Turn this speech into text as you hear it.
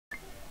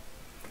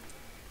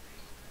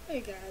Hey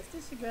guys,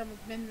 this is your girl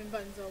Miss Benjamin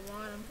Buttons on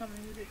one. I'm coming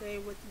to you today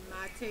with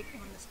my take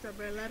on the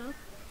strawberry letter.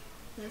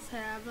 Let's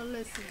have a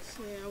listen,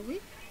 shall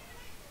we?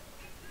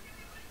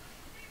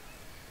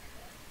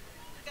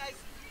 Guys,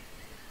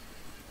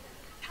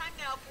 time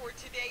now for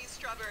today's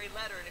Strawberry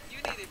Letter. And if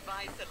you need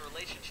advice on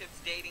relationships,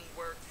 dating,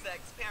 work, sex,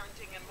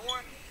 parenting, and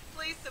more,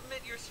 please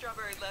submit your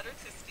Strawberry Letter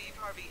to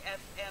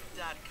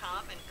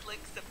steveharveyfm.com and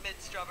click Submit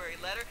Strawberry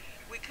Letter.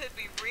 We could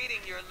be reading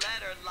your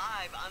letter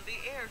live on the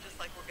air, just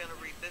like we're going to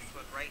read this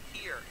one right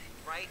here,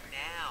 right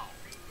now.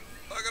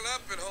 Buckle up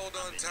and hold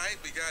on tight.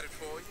 We got it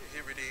for you.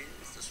 Here it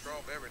is, the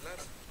Strawberry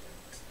Letter.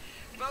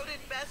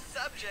 Voted best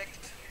subject.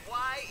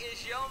 Why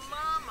is your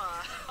mama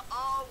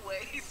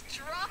always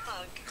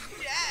drunk?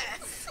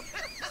 Yes.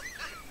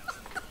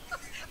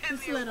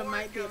 This letter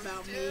might be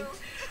about me.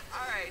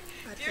 All right.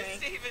 Dear Okay.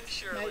 Stephen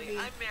Shirley,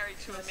 I'm married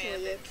to a That's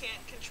man really that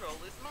can't control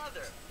his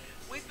mother.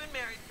 We've been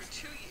married for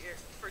 2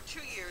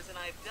 years, and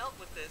I've dealt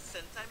with this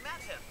since I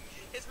met him.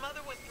 His mother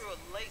went through a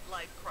late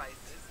life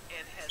crisis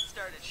and has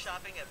started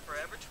shopping at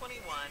Forever 21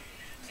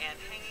 and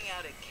hanging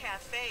out at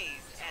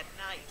cafes at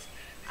night.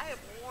 I have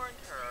warned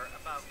her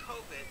about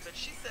COVID, but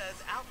she says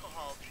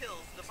alcohol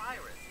kills the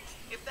virus.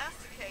 If that's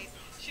the case,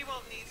 she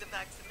won't need the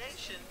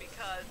vaccination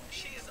because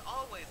she is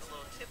always a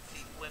little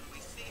tipsy when we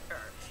see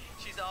her.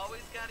 She's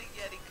always got a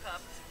Yeti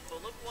cup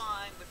full of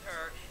wine with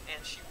her,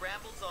 and she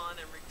rambles on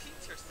and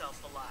repeats herself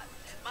a lot.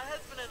 My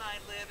husband and I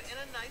live in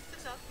a nice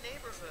enough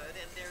neighborhood,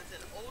 and there's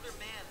an older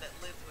man that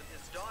lives with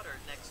his daughter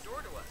next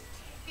door to us.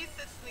 He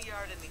sits in the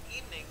yard in the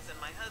evenings, and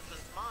my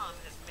husband's mom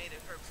has made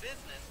it her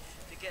business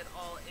to get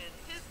all in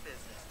his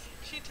business.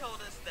 She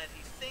told us that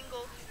he's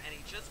single, and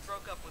he just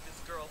broke up with his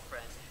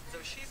girlfriend,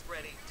 so she's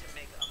ready to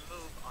make a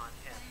move on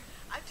him.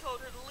 I told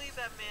her to leave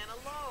that man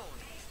alone.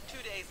 2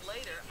 days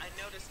later, I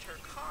noticed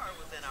her car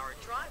was in our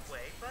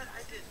driveway, but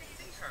I didn't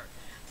see her.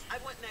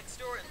 I went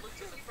next door and looked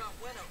through the front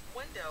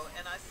window,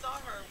 and I saw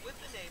her with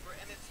the neighbor,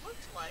 and it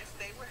looked like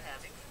they were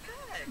having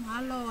sex.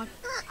 My Lord.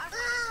 I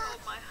went and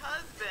told my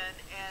husband,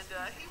 and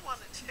he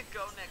wanted to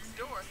go next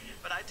door,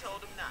 but I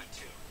told him not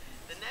to.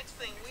 The next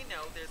thing we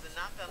know, there's a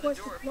knock on the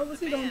door What from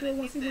was the he gonna man, do and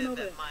he once he went said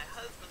over that there? my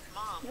husband's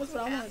mom was That's what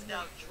I wanted passed to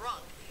know. out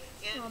drunk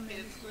in Oh, man,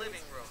 his this is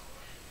living room.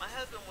 My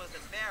husband was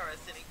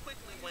embarrassed, and he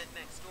quickly went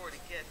next door to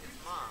get his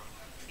mom.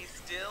 He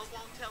still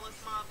won't tell his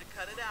mom to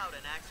cut it out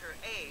and act her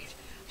age.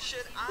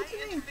 Should I What you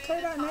mean, intervene cut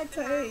it out and and talk act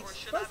to her her, age? or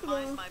should First I of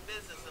all, mind my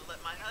business and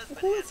let my husband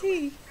who is handle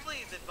he? it?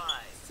 Please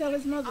advise. Tell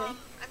his mother.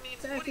 I mean,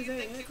 to what act do you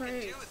his think age, you act her can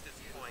age. do at this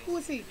point? Who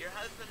is he? Your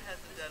husband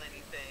hasn't done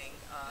anything.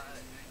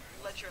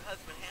 Let your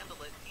husband handle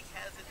it. He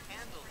hasn't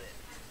handled it.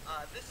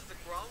 This is a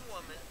grown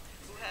woman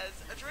who has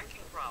a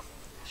drinking problem.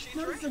 She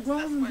No, drinks. this is a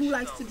grown That's woman why who she's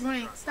likes to always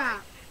drink. drunk, Stop.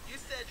 right? You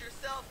said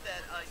yourself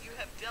that you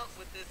have dealt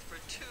with this for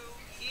 2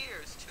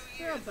 years. 2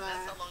 Yeah, years. And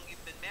that's bye. how long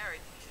you've been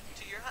married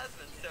to your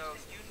husband. So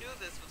you knew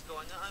this was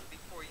going on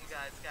before you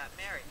guys got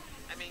married.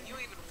 I mean, you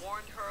even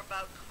warned her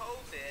about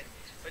COVID,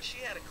 but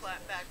she had to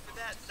clap back for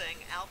that, saying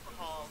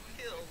alcohol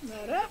kills Now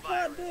the that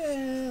part virus.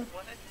 there.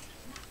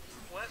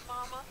 What,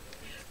 Mama?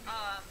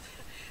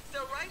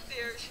 So right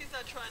there, she's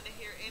not trying to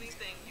hear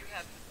anything you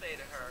have to say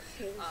to her.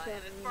 And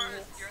as far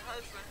as your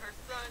husband, her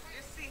son, you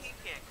see he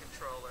can't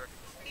control her.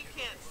 He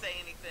can't say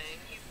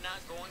anything. He's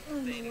not going I to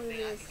don't say know what it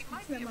anything. is. He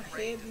might It's be like my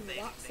afraid head to be say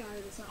anything lopsided to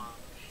or his something.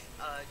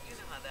 mom. You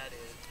know how that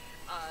is.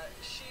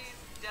 She's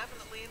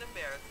definitely an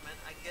embarrassment.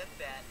 I get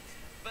that.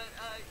 But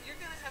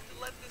you're going to have to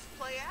let this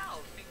play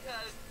out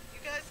because you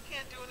guys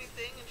can't do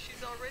anything, and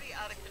she's already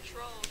out of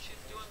control. She's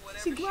doing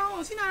whatever She grown.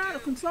 wants She to not out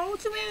do. of control.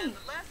 What you And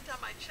mean? the last time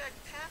I checked,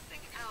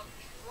 passing out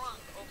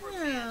drunk over a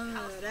Yeah, man's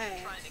house that that.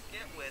 you're trying to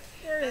get with,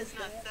 There that's is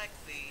not that.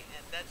 sexy,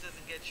 and that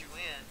doesn't get you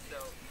in. So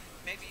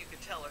maybe you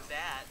could tell her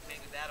that.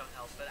 Maybe that'll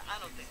help. But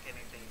I don't think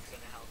anything's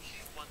going to help. She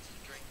wants to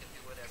drink and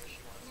do whatever she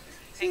wants to.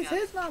 She's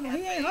his mama. He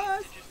ain't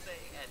hers. Did you say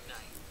at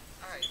night?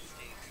 All right,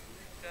 Steve.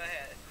 Go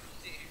ahead.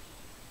 Steve,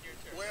 your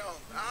turn.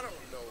 Well, I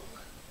don't know.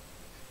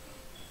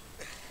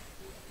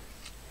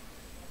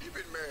 You've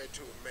been married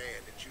to a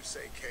man that you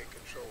say can't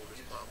control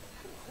his mama.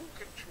 Who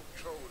can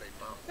control their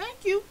mama?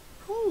 Thank you.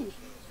 Who?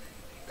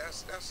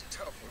 That's a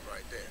tough one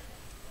right there.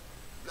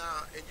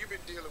 Now, and you've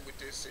been dealing with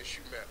this since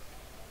you met her.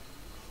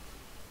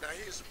 Now,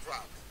 here's the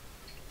problem.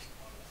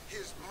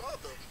 His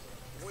mother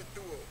went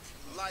through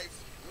a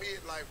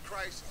midlife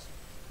crisis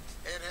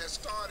and has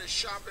started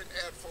shopping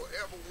at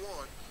Forever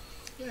One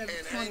Forever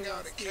and hang 21,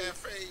 out at Steve.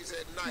 cafes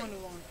at night.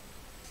 21.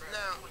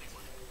 Now,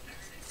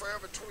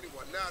 Forever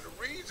 21. Now, the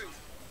reason,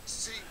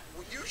 see,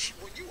 when you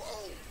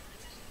old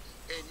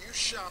and you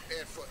shop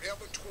at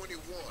Forever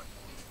 21,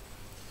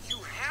 you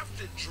have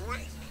to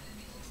drink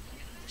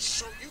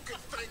so you can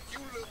think you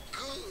look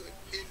good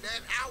in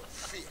that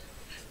outfit.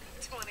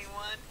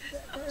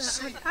 21.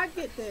 See, I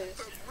get that.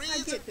 the I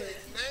reason get they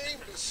that.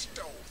 named the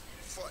store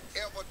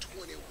Forever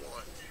 21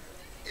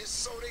 is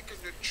so they can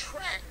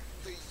attract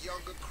the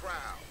younger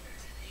crowd.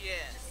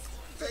 Yes.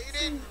 They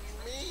didn't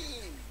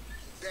mean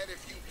that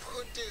if you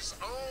put this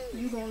on,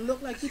 You gonna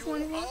look like you you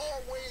 21?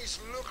 always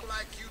look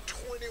like you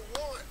 21.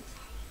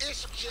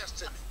 It's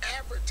just an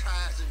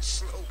advertising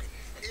slogan.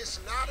 It's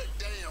That's not a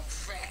damn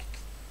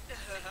fact.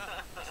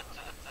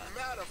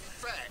 Matter of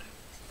fact,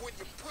 when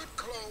you put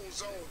clothes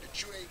on that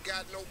you ain't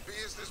got no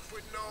business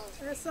putting on,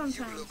 Sometimes,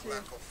 you look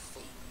yeah. like a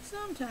fool.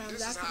 Sometimes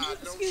This I is how I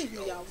can, know excuse she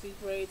me, y'all, old. these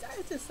braids.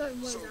 It's just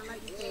certain ways So I like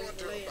you to warned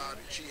her braids. about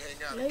it. She hang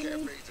out at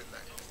Lately, cafes at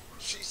night.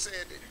 She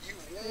said that you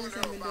warned Things her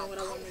ain't been about doing what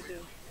I want to COVID,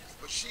 do.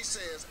 but she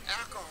says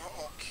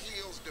alcohol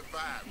kills the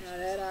virus. Now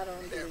that I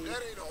don't Now, if believe. that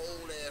ain't an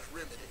old ass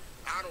remedy,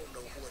 I don't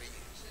know what is.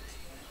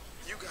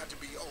 You got to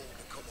be old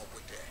to come up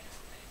with that.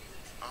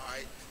 All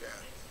right,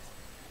 now,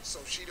 so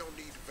she don't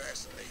need the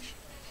vaccination.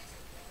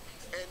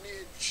 And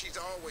then she's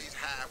always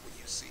high when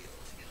you see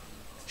her.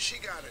 She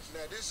got it.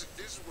 Now this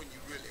is when you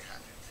really high.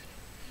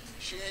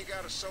 She ain't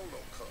got a solo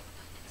cup.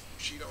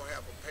 She don't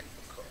have a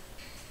paper cup.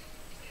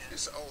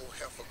 This old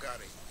heifer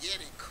got a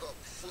Yeti cup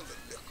full of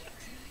liquor.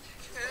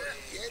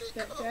 A Yeti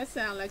cup. That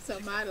sounds like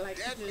something I'd like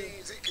That to do.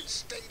 means it can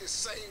stay the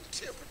same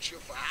temperature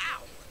for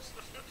hours.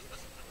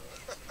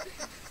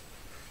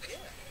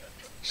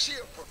 She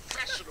a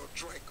professional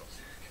drinker.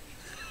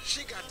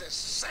 She got the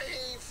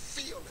same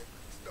feeling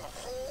the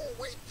whole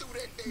way through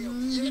that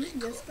damn Yeti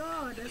cup. Yes,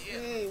 God. That's,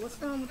 hey, what's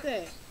wrong with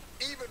that?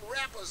 Even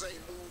rappers ain't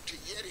moved to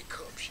Yeti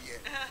cups yet.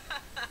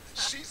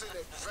 She's an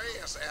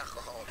advanced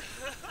alcoholic.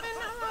 Ain't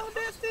nothing wrong with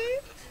that,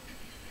 Steve.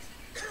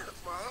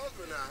 My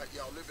husband and I,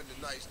 y'all live in a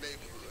nice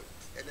neighborhood,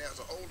 and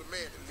there's an older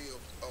man that lives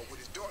with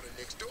his daughter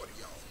next door to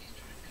y'all.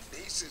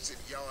 He sits in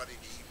the yard in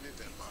the evenings,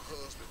 and my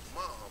husband's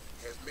mom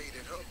has made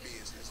it her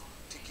business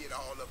to get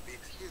all up in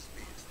his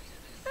business.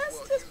 That's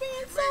Well, just you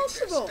being made that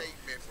sociable.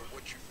 statement, but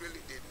what you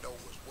really didn't know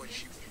was what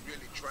she was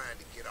really trying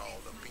to get all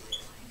up in.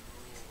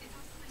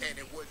 And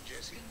it wasn't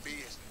just his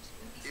business,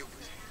 it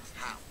was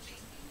house.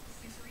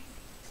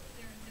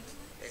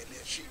 And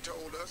then she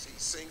told us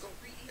he's single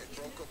and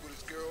broke up with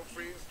his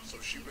girlfriend, so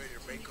she ready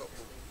to make up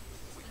when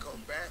we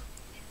come back.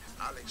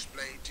 I'll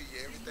explain to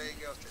you everything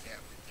else that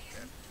happened.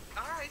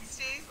 All right,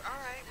 Steve. All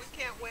right. We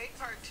can't wait.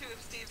 Part 2 of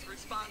Steve's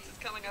response is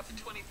coming up in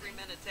 23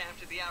 minutes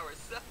after the hour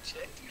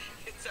subject.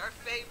 It's our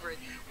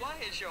favorite. Why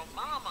is your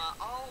mama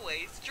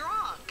always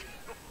drunk?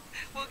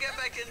 We'll get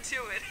back into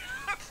it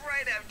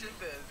right after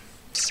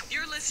this.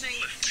 You're listening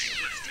to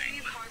the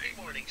Steve Harvey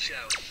Morning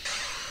Show.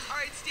 All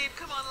right, Steve,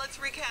 come on. Let's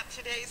recap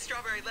today's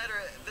Strawberry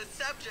Letter. The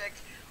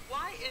subject,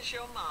 why is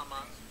your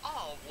mama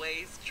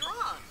always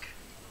drunk?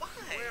 Why?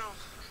 Well,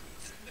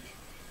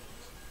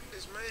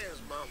 this man's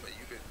mama,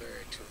 you've been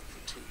married to him for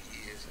 2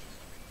 years. And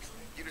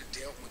you done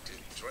dealt with this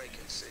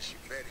drinking since you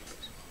met him.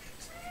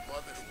 His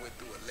mother that went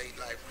through a late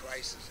life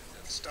crisis and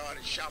then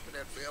started shopping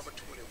at Forever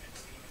 21.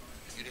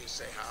 You didn't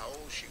say how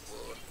old she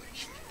was, but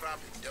she's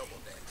probably double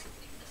that.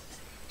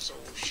 So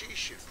she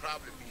should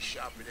probably be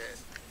shopping at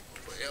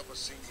Forever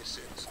Senior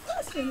Citizens.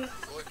 Listen,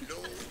 But no,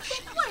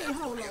 she's wait, at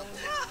hold on.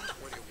 Forever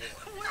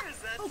 21. Where is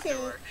that okay,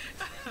 store?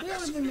 they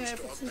That's only a been new married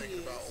store for I'm 2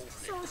 thinking years. about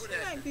opening. So Put she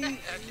might be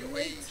at your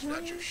late age,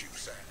 not your 20s. shoe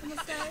size. I'm going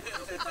to say,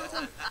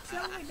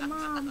 tell me the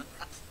mom,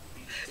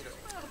 You know.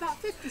 about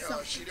 50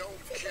 something. She don't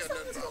 50 care something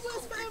nothing to about us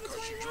COVID Forever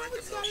because she 21.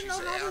 drinking We enough. She know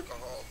said how to.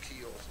 alcohol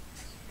kills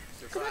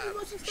the Because I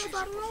virus. some She's stuff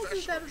I a don't know that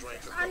professional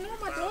drinker, I but know we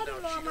my found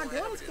daughter-in-law out and my she don't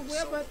have daughters it could in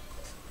wear, the but solo.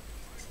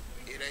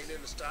 It ain't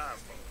in the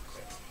styrofoam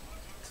cup.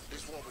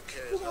 This woman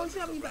carries who gonna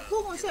check me back?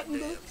 Who gonna check me,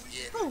 dude?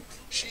 Who?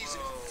 She's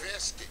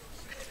invested.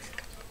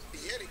 The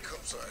Yeti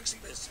cups are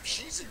expensive.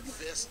 She's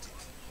invested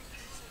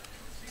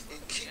in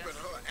keeping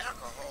her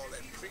alcohol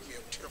at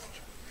premium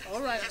temperature. All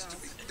right That's, now.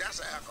 that's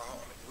an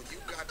alcoholic. When you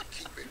got to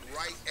keep it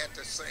right at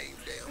the same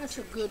damn That's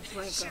a good She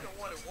drinker. don't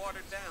want it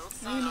watered down.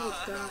 Ain't no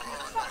stuff.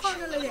 How call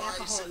the lady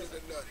alcoholic?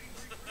 33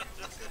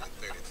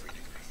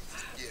 degrees.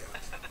 Yeah.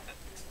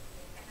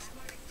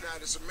 Now,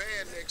 there's a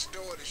man next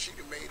door that she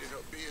done made it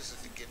her business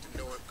to get to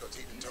know him because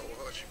he done told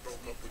her she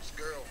broke up with his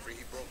girlfriend.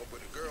 He broke up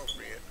with a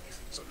girlfriend,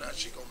 so now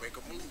she gonna make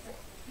a move on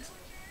him.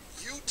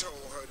 You told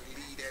her to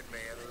leave that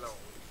man alone.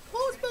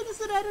 Whose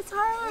business is that? It's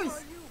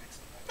hers.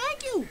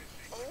 Thank you.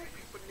 Old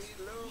people need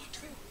love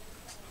too.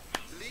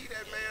 Leave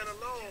that man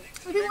alone.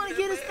 If you want to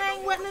get his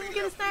thing wet, let him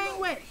get his thing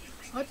wet.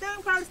 Her thing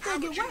probably How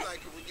still would get you wet.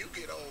 like it when you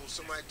get old,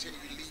 somebody tell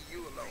you to leave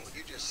you alone?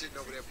 You just sitting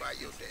over there by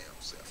your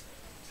damn self.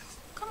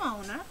 Come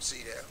on now.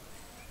 See that?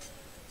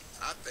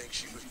 I think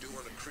she was doing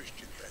a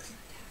Christian thing.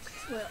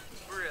 Well,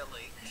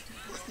 Really?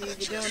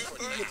 Steve,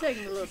 you're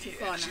taking it a little too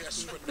far now.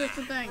 Just for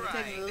Christian thing, you're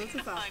taking it a little too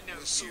far. I know We'll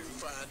you. soon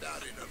find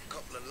out in a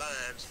couple of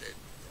lines that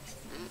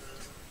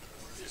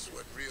this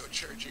wasn't real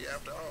churchy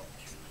after all.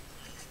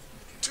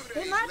 2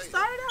 They days might later,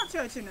 started out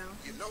churchy now.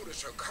 you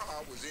notice her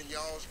car was in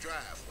y'all's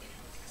driveway.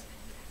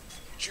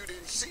 But you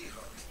didn't see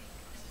her.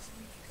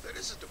 Now,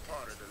 this is the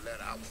part of the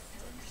letter I want to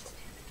focus on.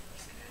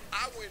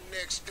 I went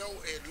next door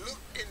and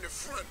looked in the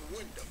front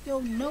window.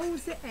 Your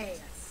nosy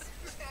ass.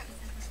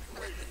 Wait a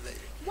minute, lady.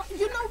 What?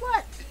 You know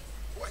what?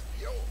 What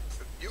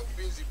your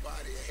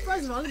busybody ass.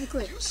 First of all, let me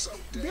clear. You so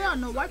There are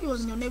damn no white people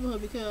nosy. in your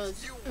neighborhood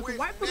because You if a went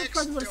white next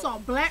person would have saw a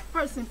door. black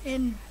person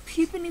in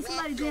peeping in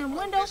somebody's Walked damn up on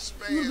window, this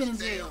you would have been in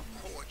man's jail.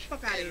 damn porch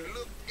Fuck outta and here.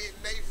 looked in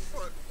their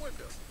front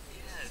window.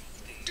 Yes,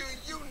 Steve. Do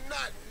you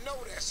not know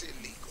that's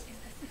illegal?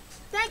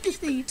 Thank you,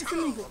 Steve. It's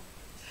illegal.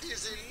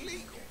 Is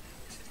illegal.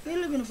 They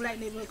live in a black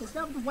neighborhood, because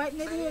that was the white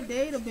neighborhood,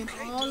 they'd have been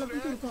all up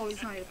into the police,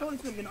 honey. The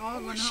police would have been all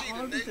Was running she her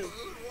all the up into.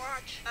 neighborhood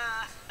watch?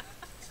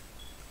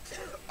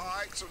 All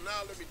right, so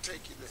now let me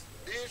take you there.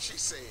 Then she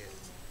said,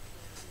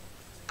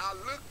 I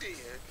looked in,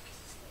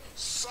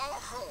 saw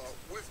her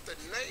with the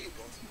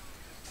neighbor,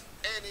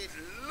 and it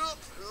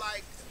looked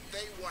like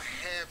they were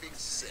having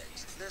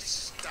sex. Let's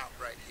stop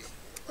right here.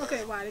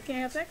 Okay, why? They can't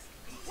have sex?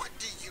 What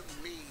do you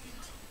mean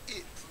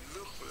it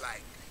looked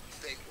like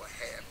they were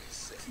having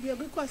sex? Yeah,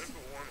 good question.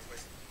 Number one way.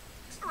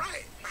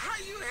 Right. How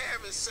you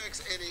having sex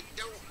and it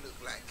don't look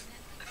like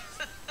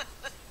it?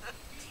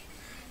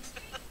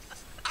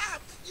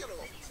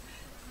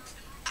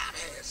 I've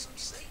had some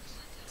sex.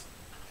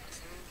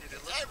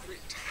 Every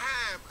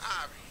time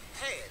I've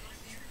had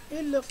it,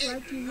 It looked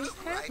like it you was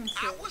looked like having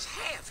I sex. was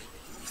having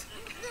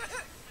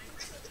it.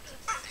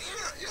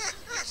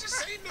 It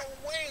just ain't no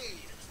way.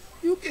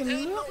 You can It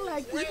ain't look no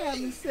like way you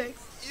having sex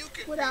you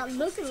can without be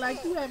looking like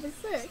you performing. having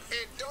sex.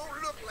 It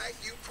don't look like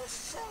you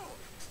perform.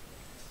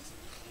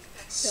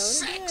 Tell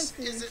it again, Sex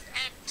is Steve. an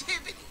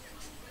activity.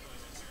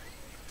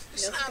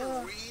 It's Yes, not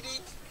sir.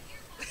 reading.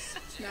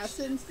 It's not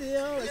sitting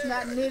still. It's Yeah,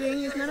 not knitting.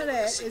 you It's ain't none of no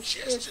that.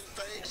 suggestion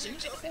things.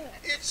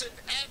 It's an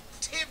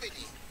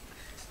activity.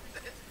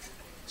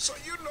 So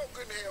you know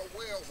good and hell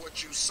well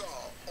what you saw,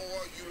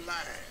 or you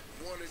lied.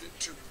 One of the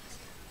two.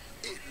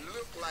 It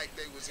looked like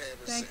they was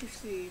having Thank sex. you,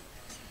 Steve.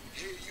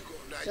 Here you go.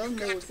 Now Don't you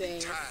got nose to be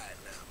ass. tired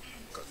now.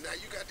 Because now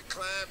you got to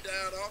climb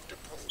down off the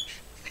porch.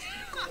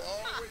 Go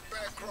all the way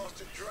back across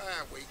the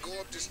driveway. Go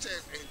up the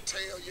steps and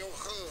tell your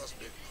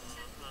husband.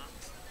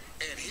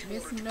 And he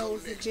Miss wanted to go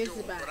Nosy next door,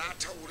 busybody. but I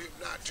told him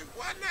not to.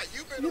 Why not?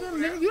 You been You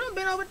over done there.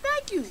 been over.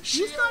 Thank you. She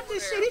You started over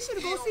this there. shit. He should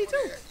have He go see over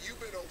too. there. You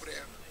been over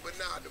there. But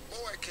now the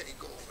boy can't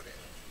go over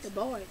there. The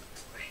boy.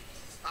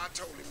 I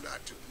told him not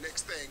to.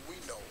 Next thing we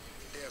know,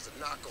 there's a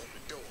knock on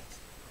the door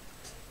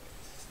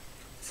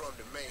from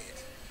the man.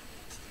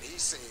 He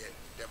said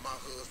that my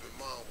husband's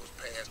mom was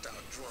passed out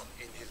drunk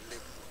in his living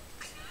room.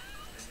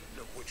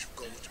 You know, which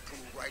goes to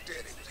prove right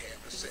there they was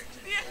having sex.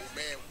 Yeah.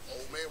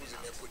 Old man was in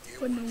there putting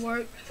Putting in in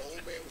work. work.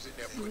 Old man was in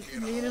there He was,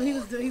 putting in you know, he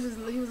was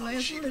laying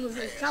she some, he was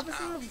passed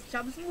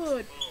chopping some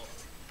wood.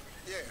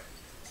 Yeah.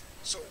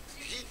 So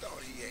he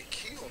thought he had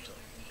killed her.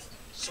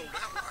 So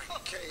that's why he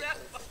came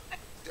over.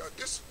 Yo,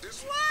 this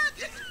What?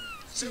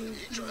 Silly,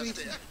 he trying to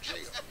stay out of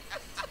jail.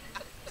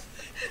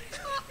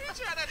 You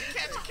trying not to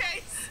catch a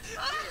case?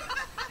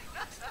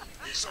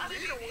 So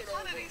he done went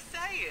How did over. he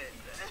say it?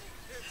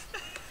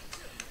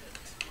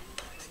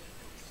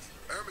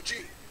 Irma G.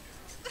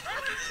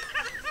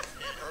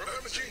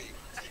 Irma G.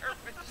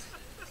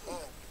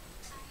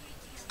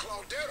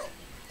 Claudetta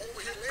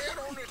over here laying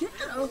on the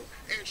living room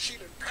and she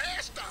done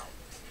passed out.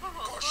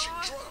 Cause she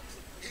drunk.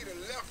 He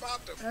done left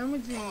out the Irma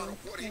Jean part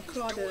of what he and was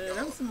Claudetta, doing.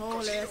 them some old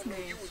 'cause he ass don't know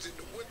names. you was in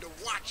the window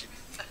watching.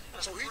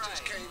 So he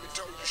just came and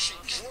told you she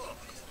drunk.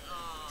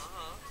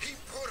 He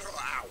put her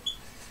out.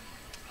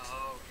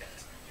 Okay.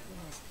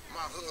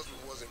 My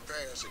husband was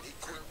embarrassed and he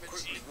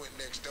quickly went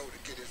next door to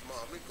get his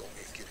mom. Let me go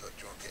ahead and get her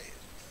drunk ass.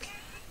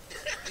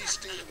 He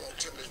still won't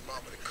tell his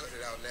mama to cut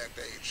it out in that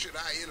day. Should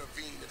I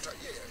intervene and tell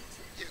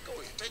yeah, go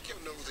ahead. Take your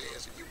nose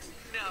ass and you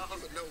No. a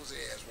nose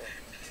ass woman.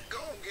 Go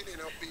on, get in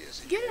her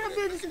business. Get in her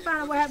business and find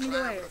out what happened to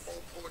your ass. Go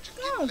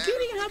Go on, get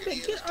in her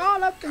business. Get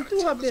all up and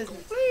through her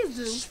business. Please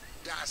do.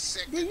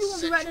 Then you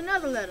gonna be writing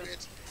another letter.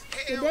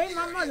 The day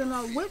my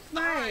mother-in-law whipped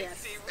my Alright, ass.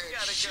 see, we And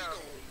gotta she go.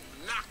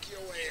 gonna knock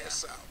your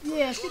ass out.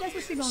 Yeah, see, that's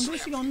what she gonna do.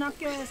 She gonna knock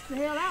your ass the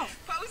hell out.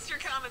 Post your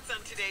comments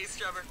on today's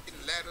Strubber.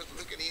 Ladders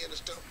looking in and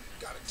stuff.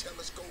 Got a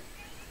telescope.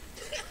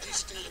 He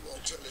still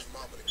won't tell his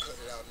mama to cut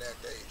it out in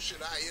that day.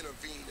 Should I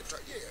intervene and tell?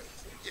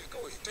 Yeah, go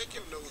ahead. Take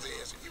your nose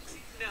ass and you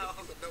No.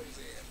 a nose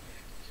ass.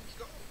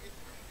 Go.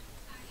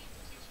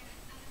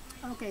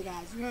 Okay,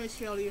 guys, you heard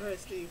Shirley, you heard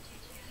Steve.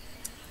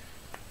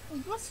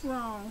 What's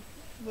wrong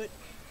with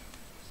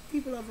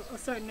people of a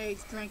certain age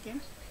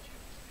drinking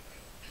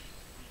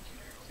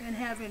and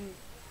having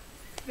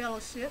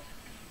fellowship?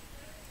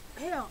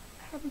 Hell,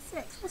 having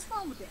sex. What's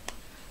wrong with that?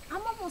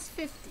 I'm almost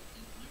 50.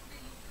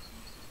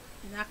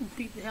 And I can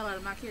creep the hell out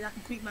of my kids. I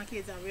can creep my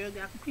kids out real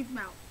good. I can creep them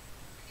out.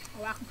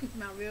 Or I can creep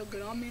them out real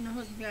good. All me and the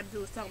husband got to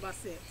do is talk about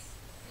sex.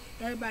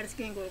 Everybody's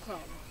skin go to crawl.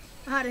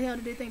 How the hell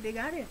did they think they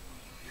got here?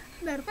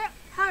 Matter of fact,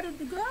 how did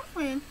the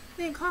girlfriend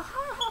think her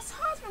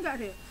husband got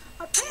here?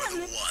 Apparently,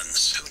 The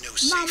ones who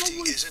know Mama safety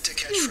was isn't a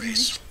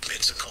catchphrase,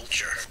 it's a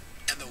culture.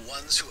 And the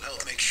ones who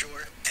help make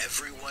sure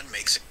everyone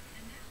makes it.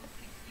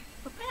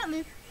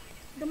 apparently,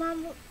 the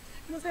mom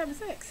was having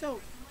sex.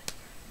 So,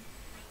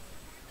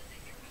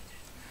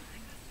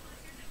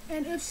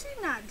 and if she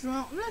not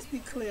drunk, let's be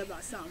clear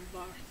about something,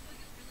 Bar.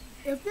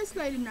 If this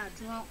lady not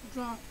drunk,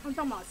 I'm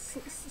talking about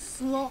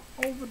slump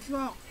over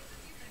drunk,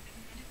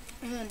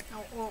 and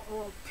or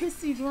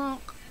pissy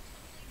drunk,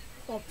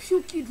 or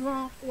pukey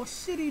drunk, or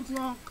shitty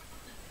drunk,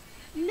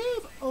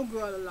 leave old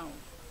girl alone.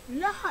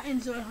 Let her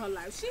enjoy her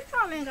life. She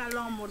probably ain't got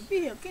long more to be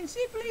here. Can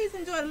she please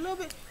enjoy it a little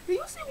bit? Do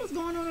you see what's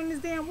going on in this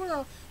damn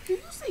world? Do you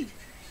see?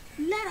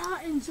 Let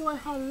her enjoy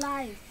her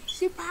life.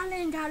 She probably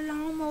ain't got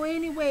long more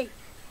anyway.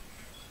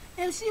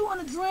 And if she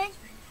want to drink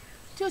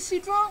till she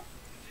drunk,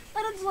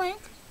 let her drink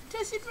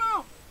till she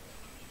drunk.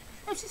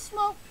 If she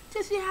smoke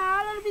till she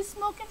high, let her be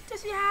smoking till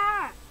she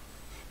high.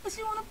 If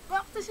she want to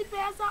fuck till she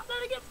pass out, let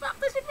her get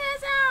fucked till she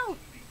pass out.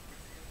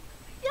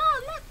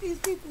 Y'all let these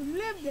people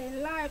live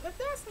their life. If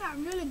that's not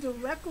really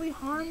directly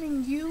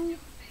harming you,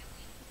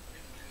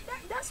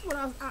 that's what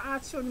our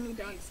children need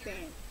to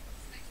understand.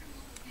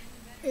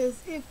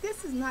 Is if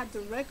this is not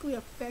directly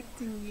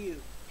affecting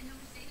you,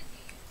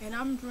 and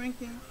I'm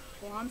drinking,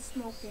 or I'm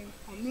smoking,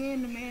 or me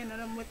and the man that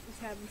I'm with is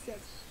having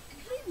sex,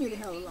 leave me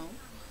the hell alone.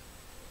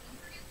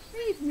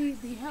 Leave me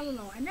the hell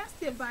alone. And that's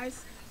the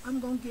advice I'm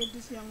going to give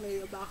this young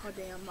lady about her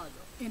damn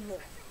mother-in-law.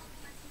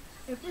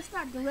 If it's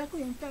not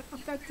directly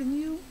affecting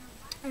you,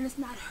 and it's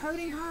not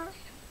hurting her,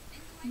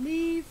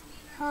 leave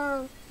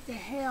her the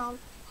hell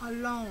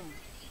alone.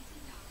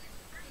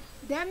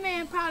 That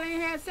man probably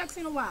ain't had sex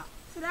in a while,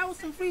 so that was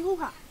some free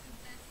hoo-ha.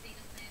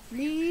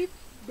 Leave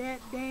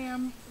that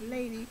damn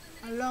lady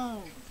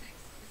alone.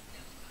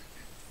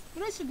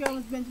 Well, this your girl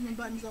is Benjamin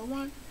Buttons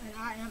 01, and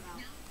I am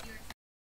out.